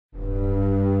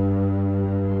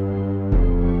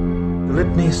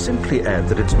let me simply add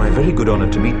that it's my very good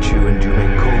honor to meet you, and you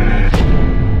may call me...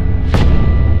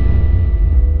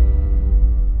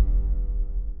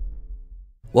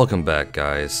 Welcome back,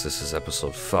 guys. This is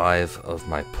episode 5 of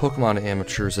my Pokemon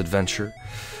Amateurs adventure,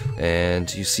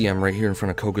 and you see I'm right here in front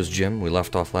of Koga's gym. We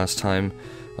left off last time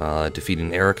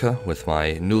defeating Erica with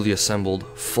my newly assembled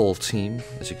full team.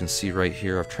 As you can see right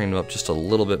here, I've trained them up just a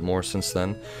little bit more since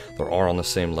then. They're all on the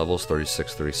same levels,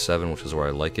 36, 37, which is where I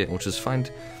like it, which is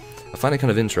I find it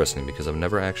kind of interesting because I've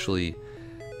never actually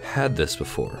had this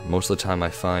before. Most of the time I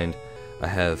find I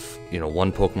have,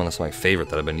 one Pokemon that's my favorite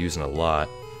that I've been using a lot,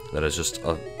 that is just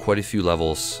quite a few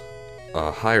levels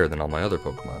higher than all my other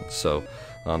Pokemon. So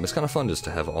it's kind of fun just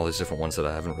to have all these different ones that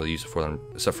I haven't really used before,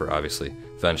 except for obviously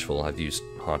Vengeful. I've used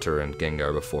Haunter and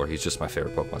Gengar before. He's just my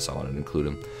favorite Pokemon, so I wanted to include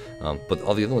him. But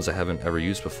all the other ones I haven't ever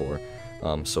used before.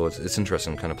 So it's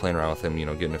interesting kind of playing around with them,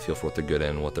 getting a feel for what they're good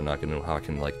in, what they're not good in, how I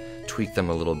can like tweak them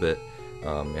a little bit,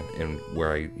 and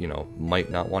where I might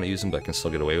not want to use them but I can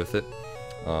still get away with it.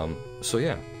 So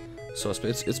yeah. So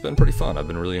it's been pretty fun. I've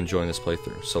been really enjoying this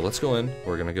playthrough. So let's go in.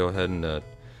 We're going to go ahead and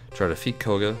try to defeat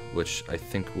Koga, which I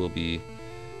think will be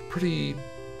pretty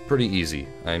easy.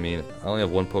 I mean, I only have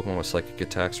one Pokemon with Psychic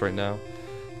attacks right now.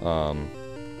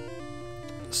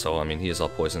 So, I mean, he is all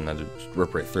poison, and I just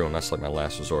rip right through, and that's like my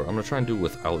last resort. I'm going to try and do it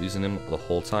without using him the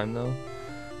whole time, though.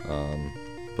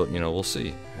 But, we'll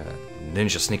see.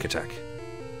 Ninja Sneak Attack.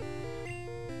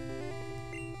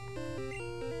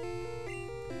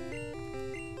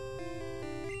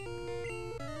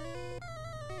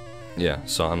 Yeah,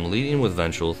 so I'm leading with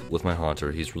Vengeful with my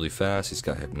Haunter. He's really fast, he's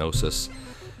got Hypnosis.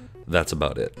 That's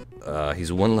about it.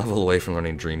 He's one level away from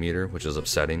learning Dream Eater, which is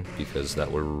upsetting because that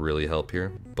would really help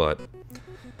here, but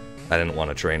I didn't want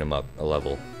to train him up a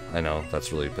level. I know,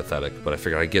 that's really pathetic, but I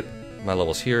figured I'd get my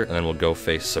levels here and then we'll go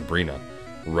face Sabrina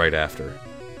right after.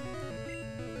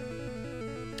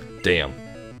 Damn.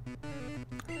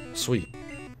 Sweet.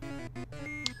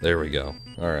 There we go.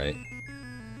 Alright.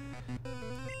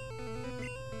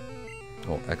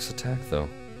 Oh, X attack though.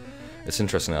 It's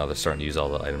interesting how they're starting to use all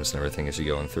the items and everything as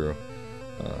you're going through.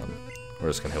 We're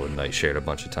just gonna hit with Nightshade a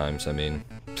bunch of times. I mean,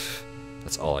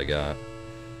 that's all I got.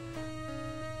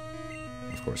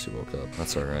 Of course he woke up.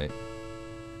 That's alright.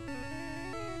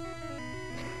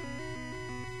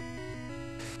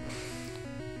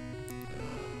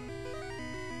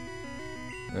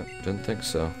 Didn't think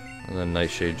so. And then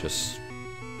Nightshade just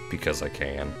because I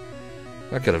can.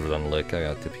 I could have done Lick, I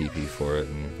got the PP for it,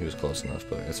 and he was close enough,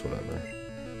 but it's whatever.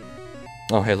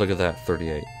 Oh, hey, look at that,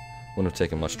 38. Wouldn't have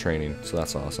taken much training, so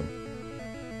that's awesome.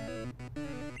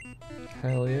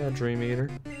 Hell yeah, Dream Eater.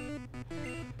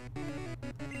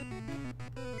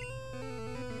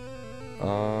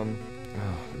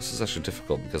 This is actually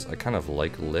difficult because I kind of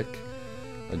like Lick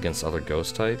against other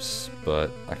ghost types,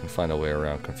 but I can find a way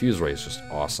around. Confuse Ray is just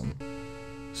awesome.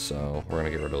 So, we're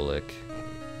gonna get rid of Lick.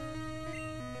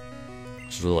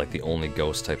 It's really like the only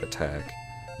ghost type attack.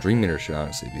 Dream Eater should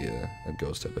honestly be a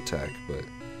ghost type attack, but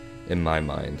in my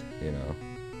mind,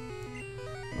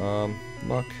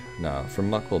 Muck? Nah, for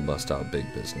Muck we'll bust out Big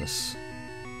Business.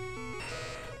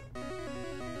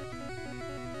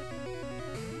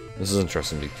 This is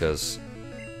interesting because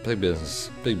Big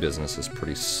Business is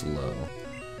pretty slow.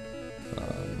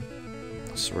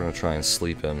 So we're gonna try and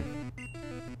sleep him.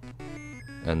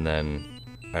 And then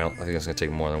I think it's gonna take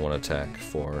more than one attack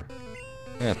for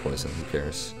poison, who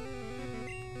cares?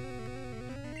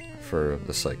 For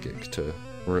the Psychic to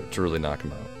really knock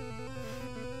him out.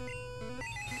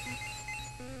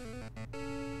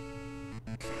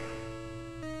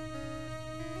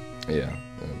 Yeah,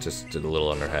 just did a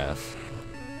little under half.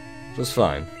 Which was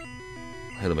fine.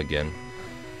 Hit him again.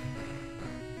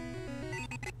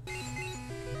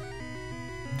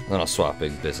 Then I'll swap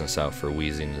Big Business out for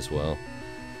Wheezing as well.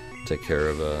 Take care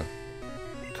of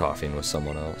coughing with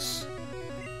someone else.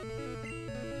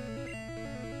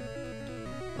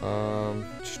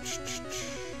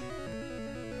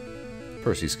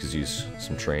 Percy's could use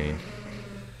some training.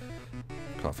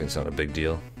 Coughing's not a big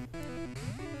deal.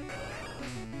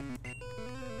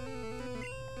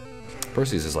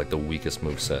 Percy's is like the weakest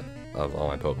moveset of all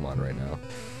my Pokemon right now.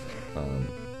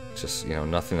 Just,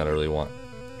 nothing that I really want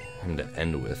him to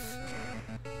end with.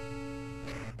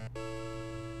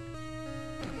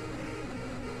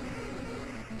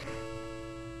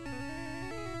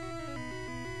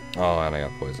 Oh, and I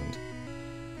got poisoned.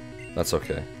 That's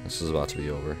okay. This is about to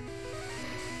be over.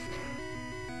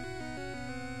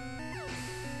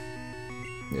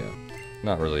 Yeah,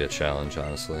 not really a challenge,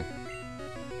 honestly.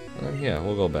 Yeah,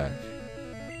 we'll go back.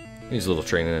 Needs a little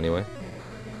training anyway.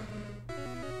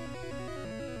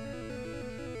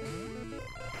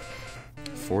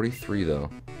 43 though.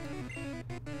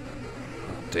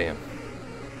 Oh, damn.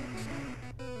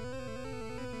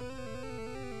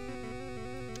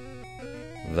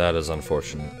 That is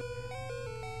unfortunate.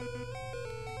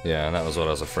 Yeah, and that was what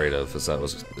I was afraid of, is that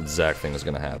was the exact thing was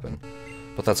going to happen.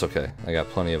 But that's okay. I got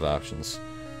plenty of options.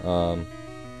 I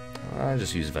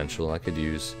just use Vengeful. I could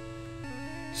use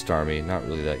Starmie. Not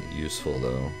really that useful,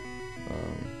 though.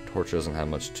 Torch doesn't have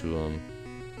much to him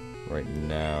right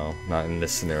now. Not in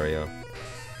this scenario.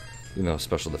 You know,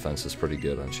 special defense is pretty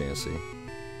good on Chansey.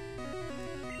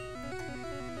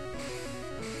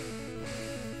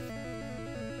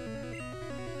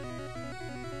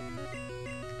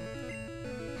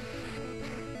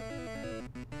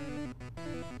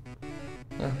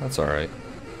 That's alright.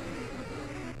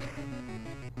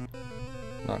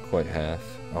 Not quite half.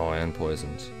 Oh, and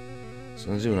poisoned. So I'm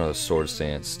going to do another Sword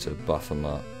Stance to buff him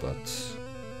up, but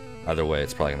either way,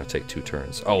 it's probably going to take 2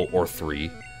 turns. Oh, or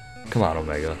 3. Come on,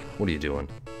 Omega. What are you doing?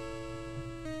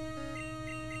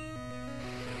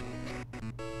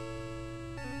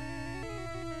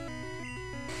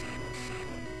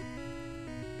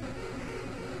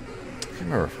 I can't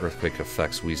remember if Earthquake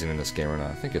affects Wheezing in this game or not.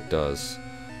 I think it does.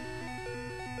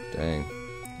 Dang.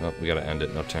 Oh, we gotta end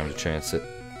it. No time to chance it.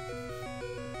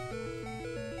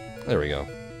 There we go.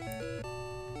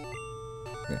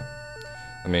 Yeah.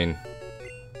 I mean,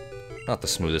 not the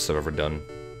smoothest I've ever done.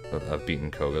 I've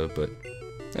beaten Koga, but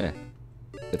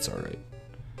it's alright.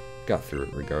 Got through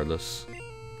it regardless.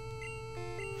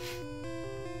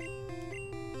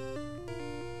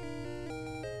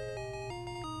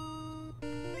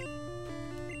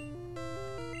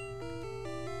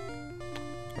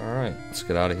 Alright, let's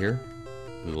get out of here.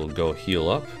 We will go heal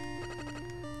up.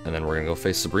 And then we're gonna go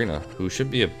face Sabrina, who should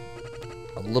be a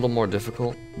little more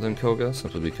difficult than Koga,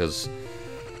 simply because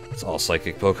it's all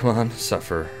psychic Pokemon, except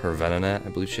for her Venonat. I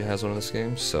believe she has one in this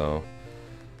game, so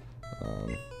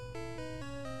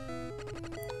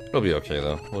it'll be okay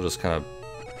though. We'll just kind of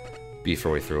beef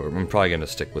our way through it. I'm probably gonna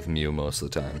stick with Mew most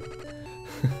of the time.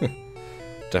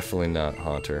 Definitely not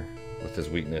Haunter, with his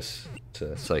weakness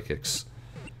to psychics.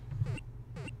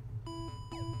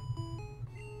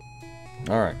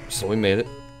 Alright, so we made it.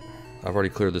 I've already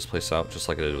cleared this place out, just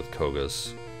like I did with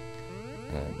Koga's.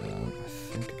 And I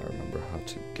think I remember how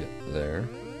to get there.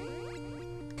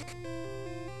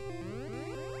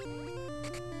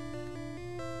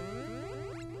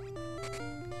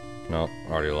 Nope,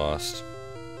 already lost.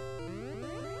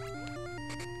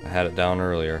 I had it down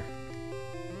earlier.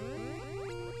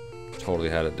 Totally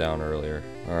had it down earlier.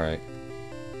 Alright.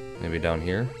 Maybe down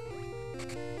here?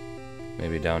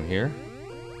 Maybe down here?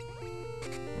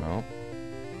 No.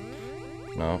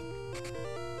 No.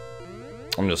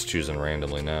 I'm just choosing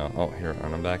randomly now. Oh, here,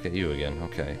 and I'm back at you again.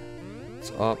 Okay.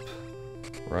 It's up,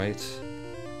 right,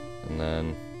 and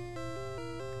then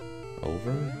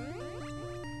over,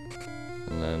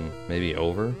 and then maybe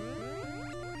over?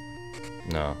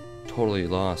 No. Totally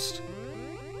lost.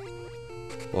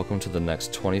 Welcome to the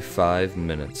next 25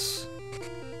 minutes.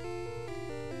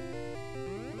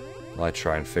 While I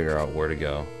try and figure out where to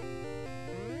go.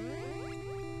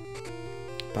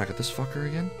 Back at this fucker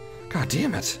again? God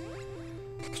damn it!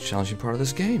 It's a challenging part of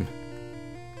this game.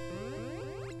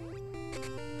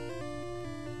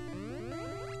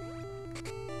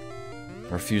 I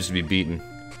refuse to be beaten.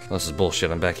 Oh, this is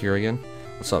bullshit. I'm back here again?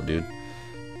 What's up, dude?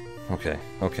 Okay,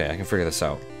 okay, I can figure this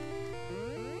out.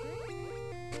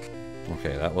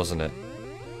 Okay, that wasn't it.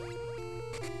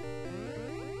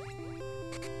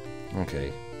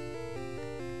 Okay.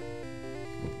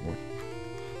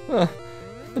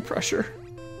 The pressure.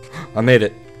 I made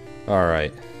it.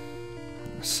 Alright.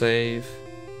 Save.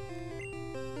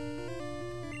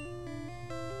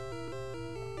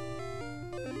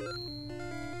 I'm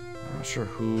not sure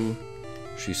who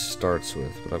she starts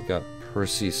with, but I've got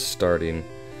Percy starting.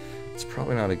 It's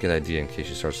probably not a good idea in case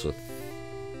she starts with...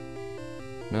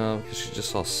 No, because she's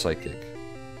just all psychic.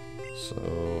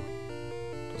 So...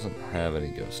 doesn't have any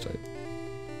ghost type.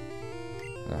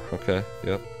 Okay,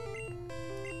 yep.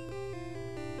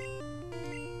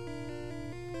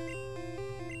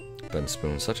 Ben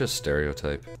Spoon, such a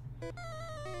stereotype.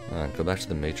 Go back to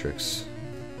the Matrix.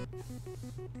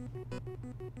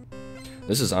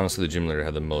 This is honestly the gym leader I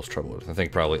had the most trouble with. I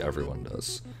think probably everyone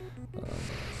does.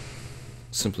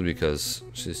 Simply because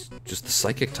she's just the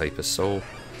psychic type is so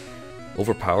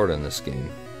overpowered in this game.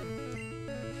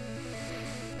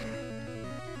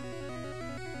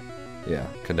 Yeah,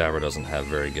 Kadabra doesn't have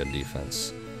very good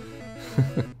defense.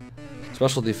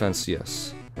 Special defense,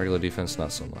 yes. Regular defense,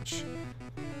 not so much.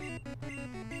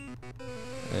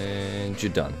 And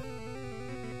you're done.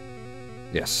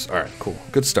 Yes, alright, cool.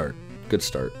 Good start. Good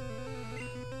start.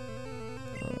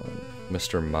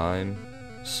 Mr. Mime,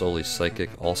 solely psychic,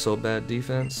 also bad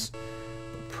defense.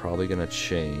 But probably gonna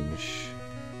change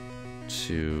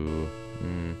to...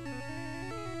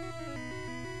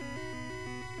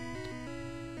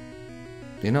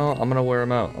 You know, I'm gonna wear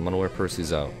him out. I'm gonna wear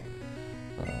Percy's out.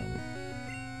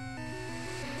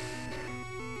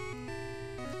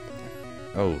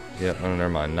 Oh, yeah, oh, never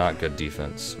mind. Not good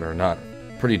defense. Or not...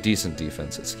 Pretty decent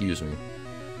defense, excuse me.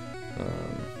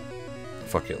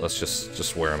 Fuck it, let's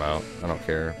just wear him out. I don't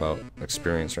care about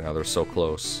experience right now. They're so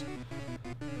close.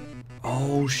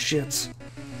 Oh, shit.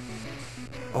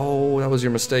 Oh, that was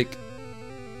your mistake.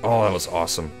 Oh, that was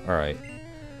awesome. Alright.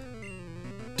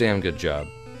 Damn good job.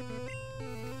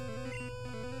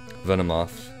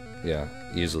 Venomoth. Yeah,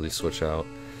 easily switch out.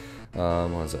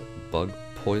 What is that? Bug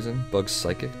poison? Bug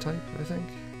psychic type, I think?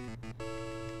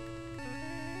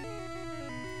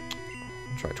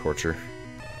 Try torture.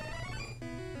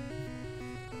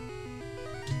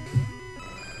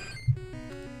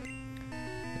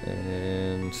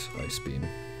 And ice beam.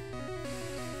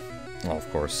 Oh,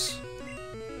 of course.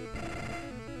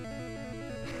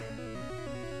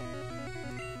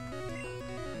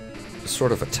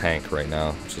 Sort of a tank right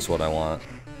now, which is what I want.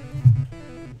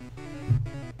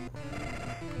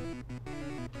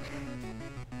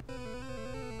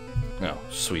 Oh,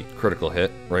 sweet. Critical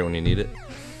hit, right when you need it.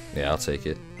 Yeah, I'll take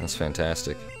it. That's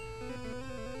fantastic.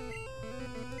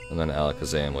 And then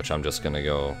Alakazam, which I'm just gonna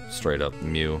go straight up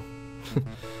Mew.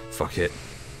 Fuck it.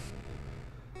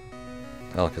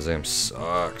 Alakazam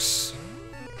sucks.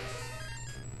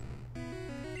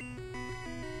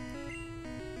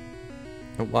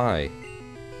 But why?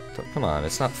 Come on,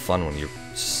 it's not fun when you're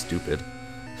stupid.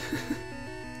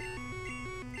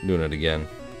 Doing it again.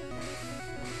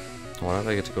 Why did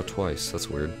I get to go twice? That's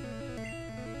weird.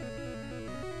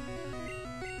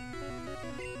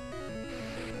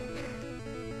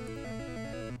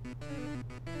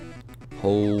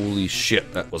 Holy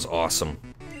shit, that was awesome.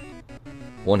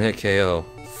 One hit KO.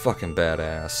 Fucking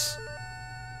badass.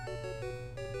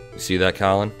 You see that,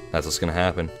 Colin? That's what's gonna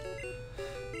happen.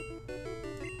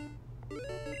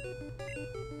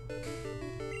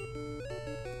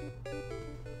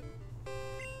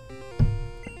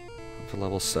 Up to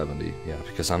level 70. Yeah,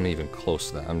 because I'm even close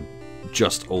to that. I'm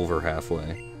just over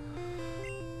halfway.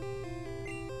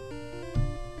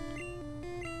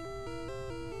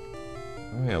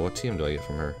 Oh yeah, what team do I get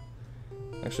from her?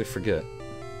 I actually forget.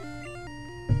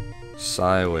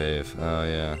 Psywave. Oh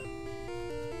yeah.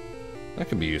 That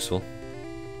could be useful.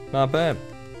 Not bad.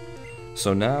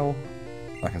 So now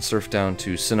I can surf down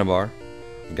to Cinnabar.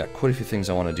 I've got quite a few things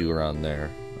I want to do around there.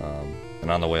 And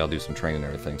on the way I'll do some training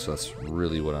and everything, so that's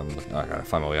really what I'm looking... I gotta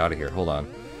find my way out of here. Hold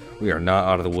on. We are not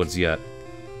out of the woods yet.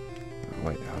 Oh,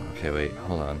 wait. Okay, wait.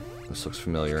 Hold on. This looks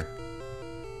familiar.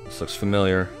 This looks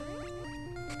familiar.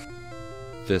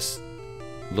 This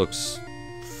looks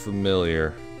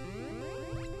familiar.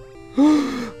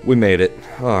 We made it.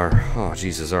 Oh,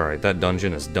 Jesus. Alright, that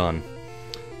dungeon is done.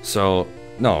 So,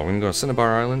 no, we're gonna go to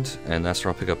Cinnabar Island, and that's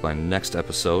where I'll pick up my next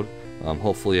episode.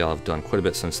 Hopefully I'll have done quite a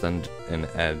bit since then, and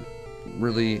add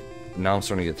really... Now I'm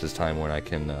starting to get to this time when I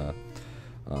can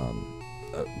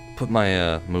put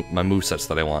my my movesets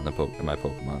that I want in my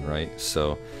Pokemon, right?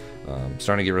 So,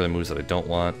 starting to get rid of the moves that I don't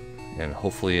want, and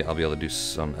hopefully I'll be able to do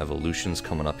some evolutions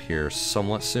coming up here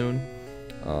somewhat soon.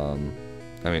 I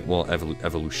mean, well,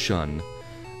 evolution.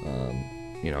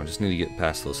 You know, just need to get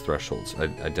past those thresholds. I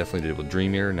definitely did it with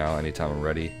Dreamier. Now, anytime I'm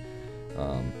ready,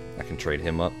 I can trade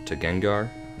him up to Gengar.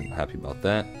 I'm happy about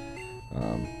that.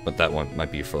 But that one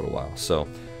might be for a little while. So,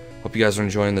 hope you guys are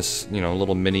enjoying this, you know,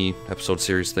 little mini episode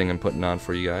series thing I'm putting on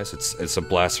for you guys. It's a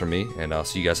blast for me, and I'll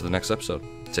see you guys in the next episode.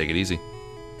 Take it easy.